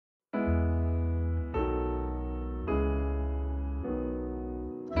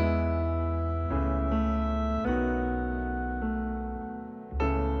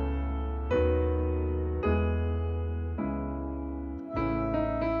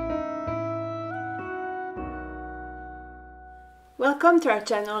Welcome to our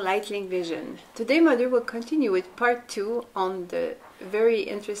channel Lightling Vision. Today Mother will continue with part 2 on the very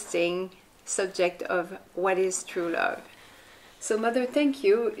interesting subject of what is true love. So Mother, thank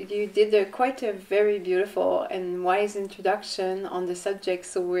you. You did quite a very beautiful and wise introduction on the subject,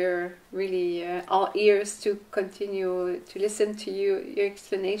 so we're really all ears to continue to listen to your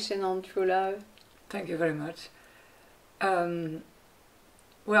explanation on true love. Thank you very much. Well,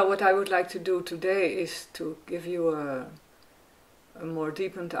 what I would like to do today is to give you a more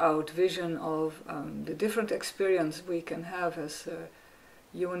deepened out vision of the different experience we can have as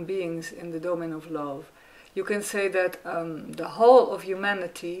human beings in the domain of love. You can say that the whole of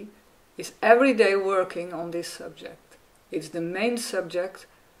humanity is every day working on this subject. It's the main subject,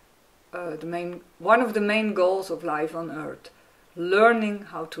 one of the main goals of life on earth, learning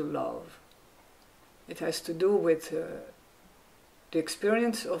how to love. It has to do with the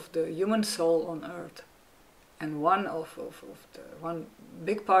experience of the human soul on earth. And one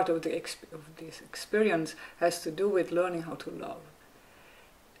big part of this experience has to do with learning how to love.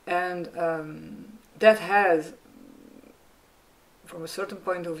 And that has, from a certain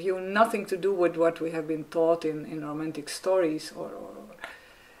point of view, nothing to do with what we have been taught in romantic stories or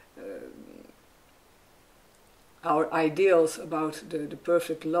our ideals about the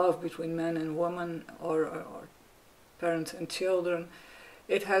perfect love between man and woman or parents and children.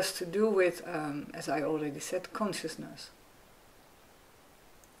 It has to do with, as I already said, consciousness.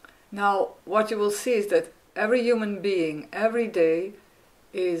 Now, what you will see is that every human being, every day,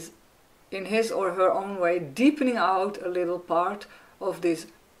 is in his or her own way deepening out a little part of this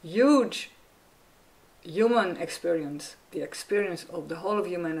huge human experience, the experience of the whole of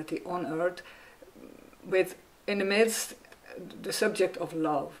humanity on earth, with in the midst the subject of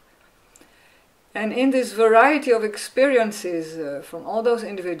love. And in this variety of experiences from all those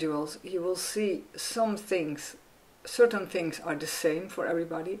individuals, you will see some things, certain things are the same for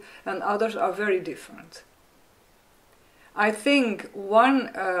everybody, and others are very different. I think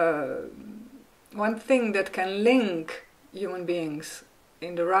one thing that can link human beings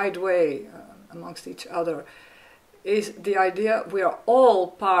in the right way amongst each other is the idea we are all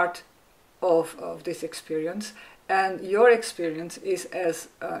part of this experience, and your experience is as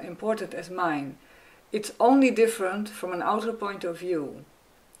important as mine. It's only different from an outer point of view.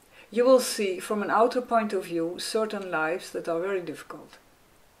 You will see from an outer point of view certain lives that are very difficult.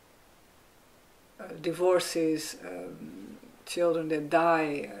 Divorces, children that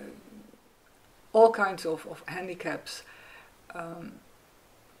die, all kinds of handicaps. And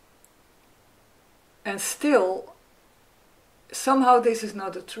still, somehow this is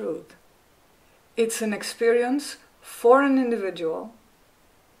not the truth. It's an experience for an individual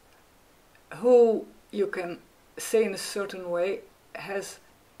who, you can say in a certain way, has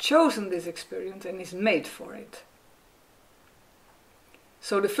chosen this experience and is made for it.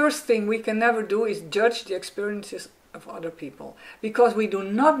 So the first thing we can never do is judge the experiences of other people, because we do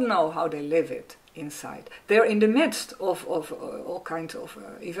not know how they live it inside. They're in the midst of all kinds of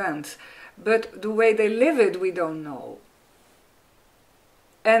events, but the way they live it we don't know.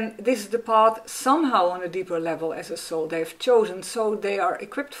 And this is the path somehow on a deeper level as a soul they've chosen, so they are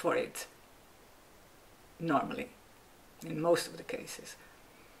equipped for it. Normally, in most of the cases.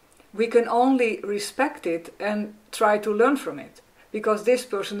 We can only respect it and try to learn from it, because this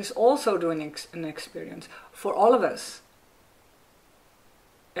person is also doing an experience for all of us,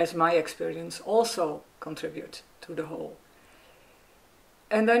 as my experience also contributes to the whole.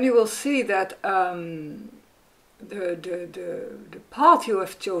 And then you will see that the path you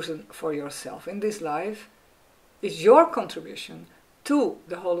have chosen for yourself in this life is your contribution to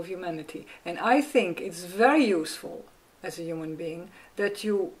the whole of humanity. And I think it's very useful as a human being that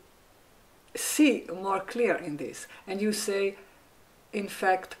you see more clear in this and you say, in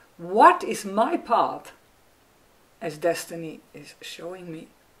fact, what is my path as destiny is showing me,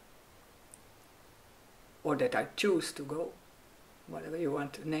 or that I choose to go, whatever you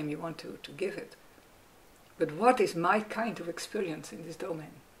want, name you want to give it. But what is my kind of experience in this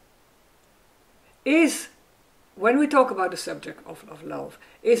domain? When we talk about the subject of love,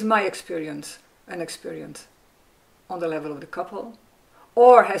 is my experience an experience on the level of the couple?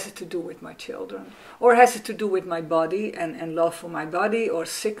 Or has it to do with my children? Or has it to do with my body and love for my body, or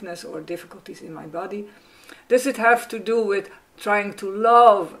sickness or difficulties in my body? Does it have to do with trying to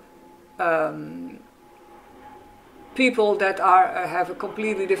love people that have a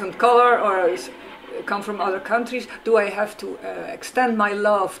completely different color or come from other countries? Do I have to extend my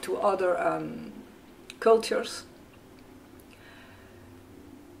love to other cultures,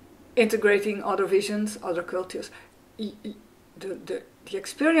 integrating other visions, other cultures? The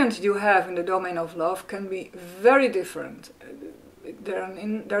experience you have in the domain of love can be very different.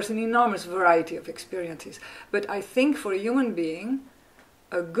 there's an enormous variety of experiences. But I think for a human being,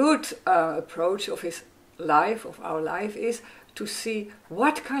 a good approach of his life, of our life, is to see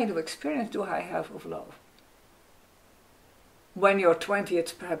what kind of experience do I have of love. When you're 20,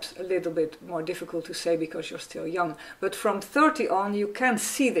 it's perhaps a little bit more difficult to say because you're still young. But from 30 on, you can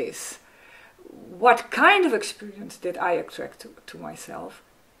see this. What kind of experience did I attract to myself?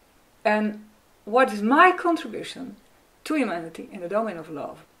 And what is my contribution to humanity in the domain of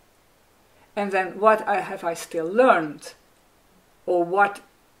love? And then what have I still learned? Or what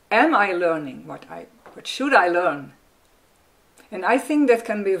am I learning? What should I learn? And I think that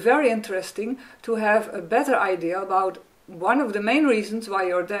can be very interesting to have a better idea about one of the main reasons why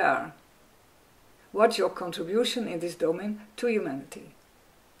you're there. What's your contribution in this domain to humanity?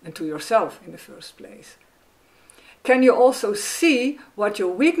 And to yourself in the first place. Can you also see what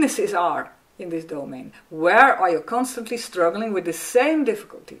your weaknesses are in this domain? Where are you constantly struggling with the same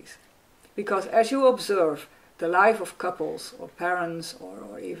difficulties? Because as you observe the life of couples or parents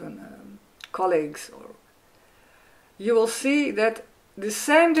or even colleagues, you will see that the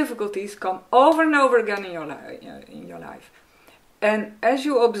same difficulties come over and over again in your life. And as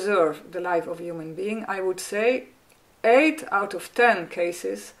you observe the life of a human being, I would say 8 out of 10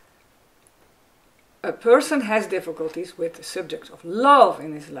 cases, a person has difficulties with the subject of love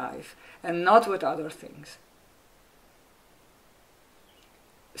in his life and not with other things.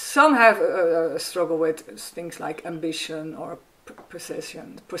 Some have a struggle with things like ambition or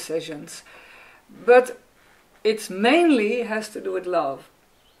possessions, but it mainly has to do with love.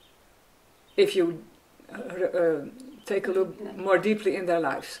 If you take a look more deeply in their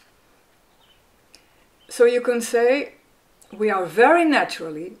lives. So you can say we are very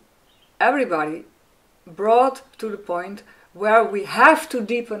naturally, everybody, brought to the point where we have to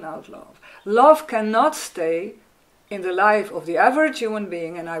deepen out love. Love cannot stay in the life of the average human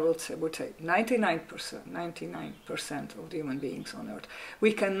being, and I would say 99% of the human beings on earth.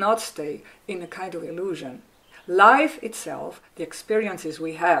 We cannot stay in a kind of illusion. Life itself, the experiences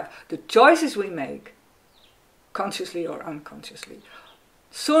we have, the choices we make, consciously or unconsciously,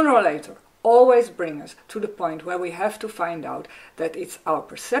 sooner or later always bring us to the point where we have to find out that it's our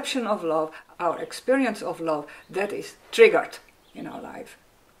perception of love, our experience of love, that is triggered in our life.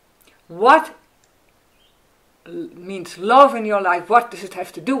 What means love in your life? What does it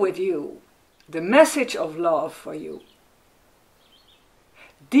have to do with you? The message of love for you.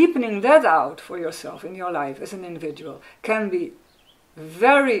 Deepening that out for yourself in your life as an individual can be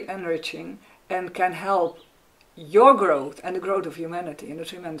very enriching and can help your growth and the growth of humanity in a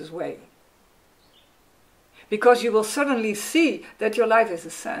tremendous way. Because you will suddenly see that your life has a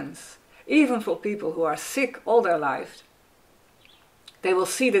sense. Even for people who are sick all their lives, they will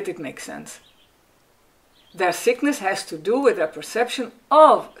see that it makes sense. Their sickness has to do with their perception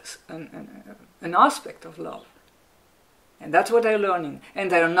of an aspect of love. And that's what they're learning. And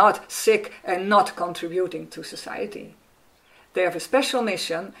they're not sick and not contributing to society. They have a special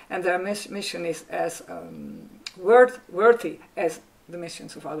mission, and their mission is as worthy as the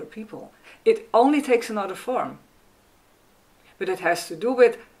missions of other people. It only takes another form. But it has to do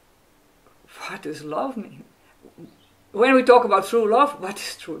with, what does love mean? When we talk about true love, what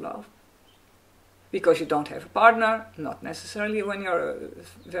is true love? Because you don't have a partner, not necessarily when you're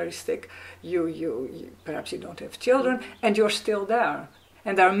very sick, perhaps you don't have children, and you're still there.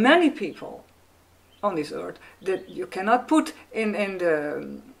 And there are many people on this earth that you cannot put in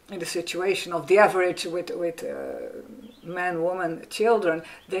the situation of the average with man, woman, children.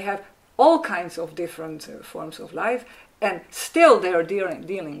 They have all kinds of different forms of life, and still they are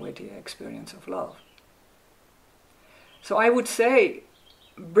dealing with the experience of love. So I would say,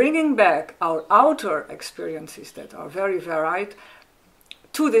 bringing back our outer experiences that are very varied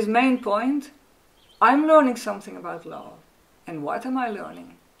to this main point, I'm learning something about love. And what am I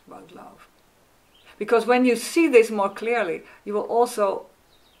learning about love? Because when you see this more clearly, you will also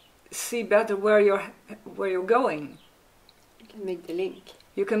see better where you're going. You can make the link.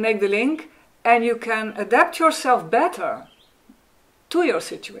 You can make the link, and you can adapt yourself better to your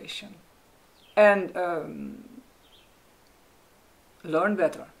situation. And learn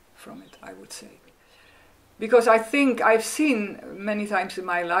better from it, I would say. Because I think I've seen many times in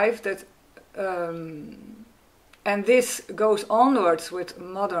my life that, and this goes onwards with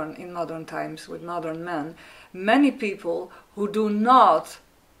in modern times, with modern men, many people who do not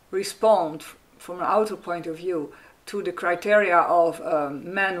respond from an outer point of view to the criteria of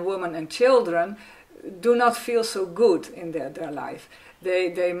men, women and children do not feel so good in their life.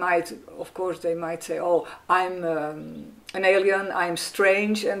 They might, of course, they might say, oh, I'm an alien, I'm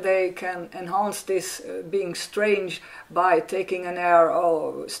strange, and they can enhance this being strange by taking an air,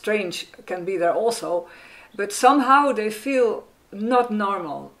 oh, strange can be there also, but somehow they feel not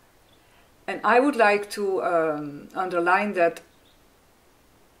normal. And I would like to underline that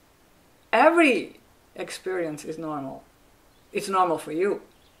every experience is normal. It's normal for you.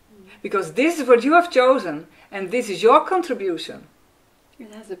 Because this is what you have chosen, and this is your contribution.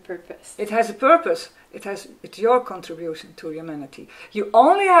 It has a purpose. It has a purpose. It's your contribution to humanity. You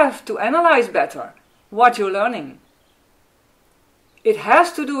only have to analyze better what you're learning. It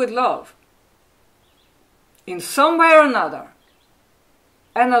has to do with love. In some way or another,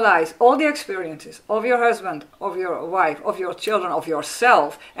 analyze all the experiences of your husband, of your wife, of your children, of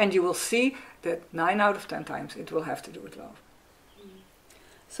yourself, and you will see that 9 out of 10 times it will have to do with love.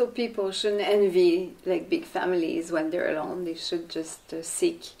 So people shouldn't envy like big families when they're alone. They should just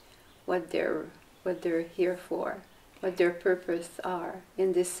seek what they're here for, what their purpose are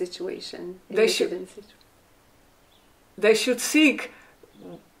in this situation. They should seek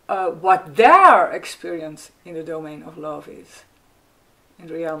what their experience in the domain of love is, in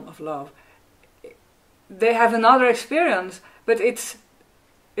the realm of love. They have another experience, but it's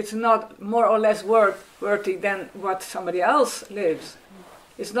not more or less worthy than what somebody else lives.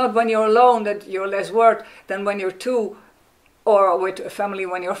 It's not when you're alone that you're less worth than when you're 2, or with a family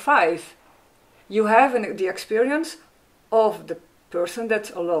when you're 5. You have the experience of the person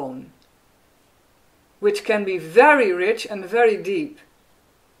that's alone, which can be very rich and very deep.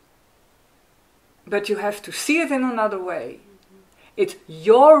 But you have to see it in another way. It's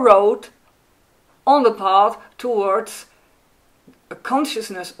your road on the path towards a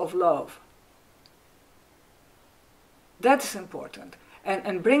consciousness of love. That's important.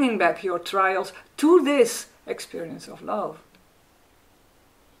 And bringing back your trials to this experience of love.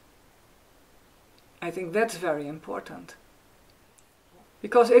 I think that's very important.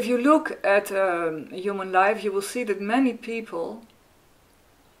 Because if you look at human life, you will see that many people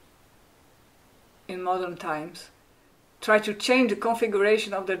in modern times try to change the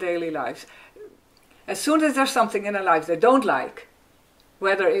configuration of their daily lives. As soon as there's something in their lives they don't like,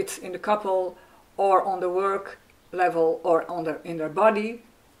 whether it's in the couple or on the work level or in their body,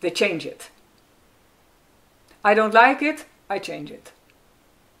 they change it. I don't like it, I change it.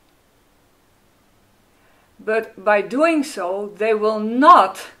 But by doing so, they will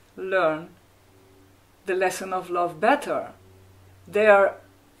not learn the lesson of love better. They are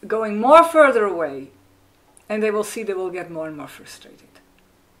going more further away, and they will see they will get more and more frustrated.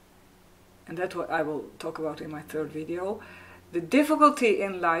 And that's what I will talk about in my 3rd video. The difficulty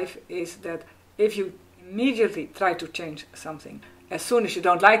in life is that if you immediately try to change something, as soon as you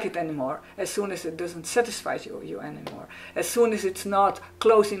don't like it anymore, as soon as it doesn't satisfy you anymore, as soon as it's not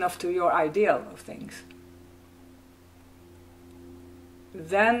close enough to your ideal of things,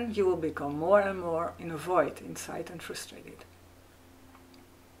 then you will become more and more in a void inside and frustrated.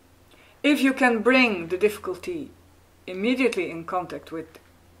 If you can bring the difficulty immediately in contact with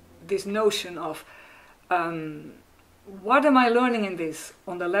this notion of what am I learning in this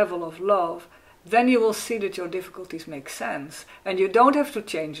on the level of love, then you will see that your difficulties make sense, and you don't have to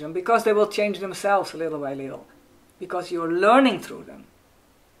change them, because they will change themselves little by little, because you're learning through them,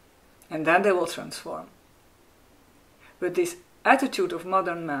 and then they will transform. But this attitude of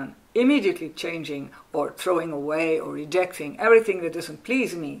modern man, immediately changing or throwing away or rejecting everything that doesn't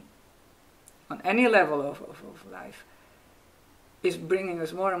please me on any level of life, is bringing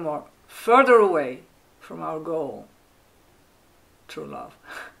us more and more further away from our goal, true love.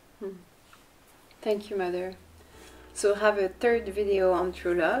 Thank you, Mother. So have a 3rd video on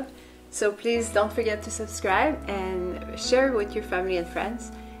true love. So please don't forget to subscribe and share with your family and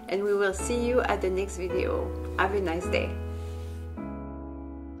friends. And we will see you at the next video. Have a nice day.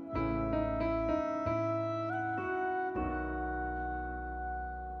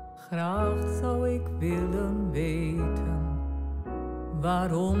 Graag zou ik willen weten,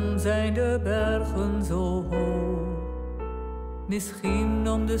 waarom zijn de bergen zo hoog? Misschien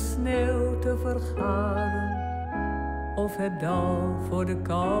om de sneeuw te vergaren, of het dal voor de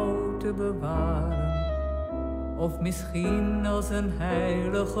kou te bewaren. Of misschien als een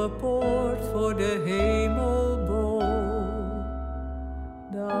heilige poort voor de hemelboog.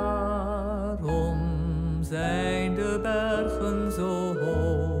 Daarom zijn de bergen zo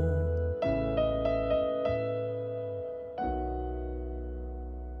hoog.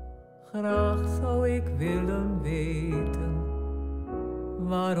 Graag zou ik willen weten,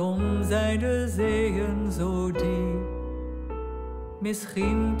 waarom zijn de zeeën zo diep?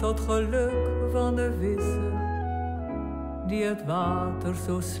 Misschien tot geluk van de vissen, die het water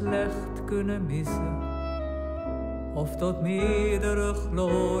zo slecht kunnen missen. Of tot meerdere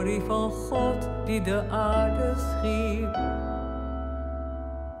glorie van God die de aarde schiep.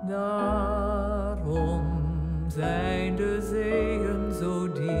 Daarom zijn de zeeën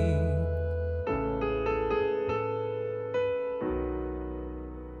zo diep.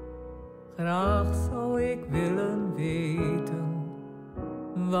 Graag zou ik willen weten,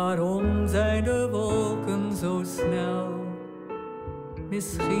 waarom zijn de wolken zo snel?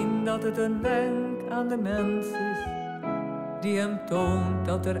 Misschien dat het een wenk aan de mens is, die hem toont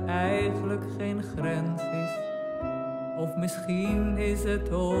dat er eigenlijk geen grens is. Of misschien is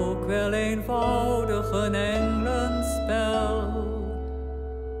het ook wel eenvoudig een engelenspel.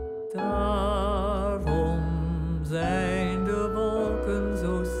 Daarom zijn de wolken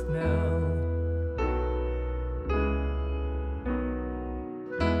zo snel.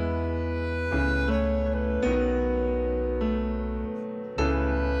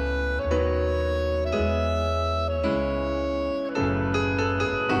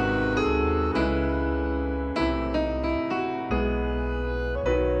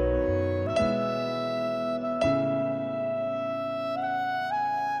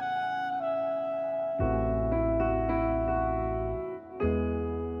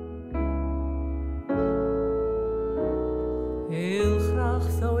 Heel graag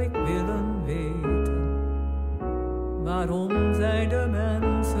zou ik willen weten, waarom zijn de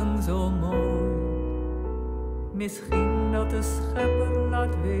mensen zo mooi? Misschien dat de Schepper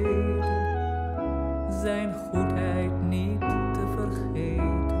laat weten, zijn goedheid niet te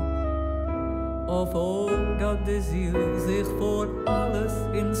vergeten. Of ook dat de ziel zich voor alles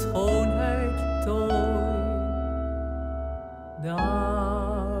in schoonheid toont.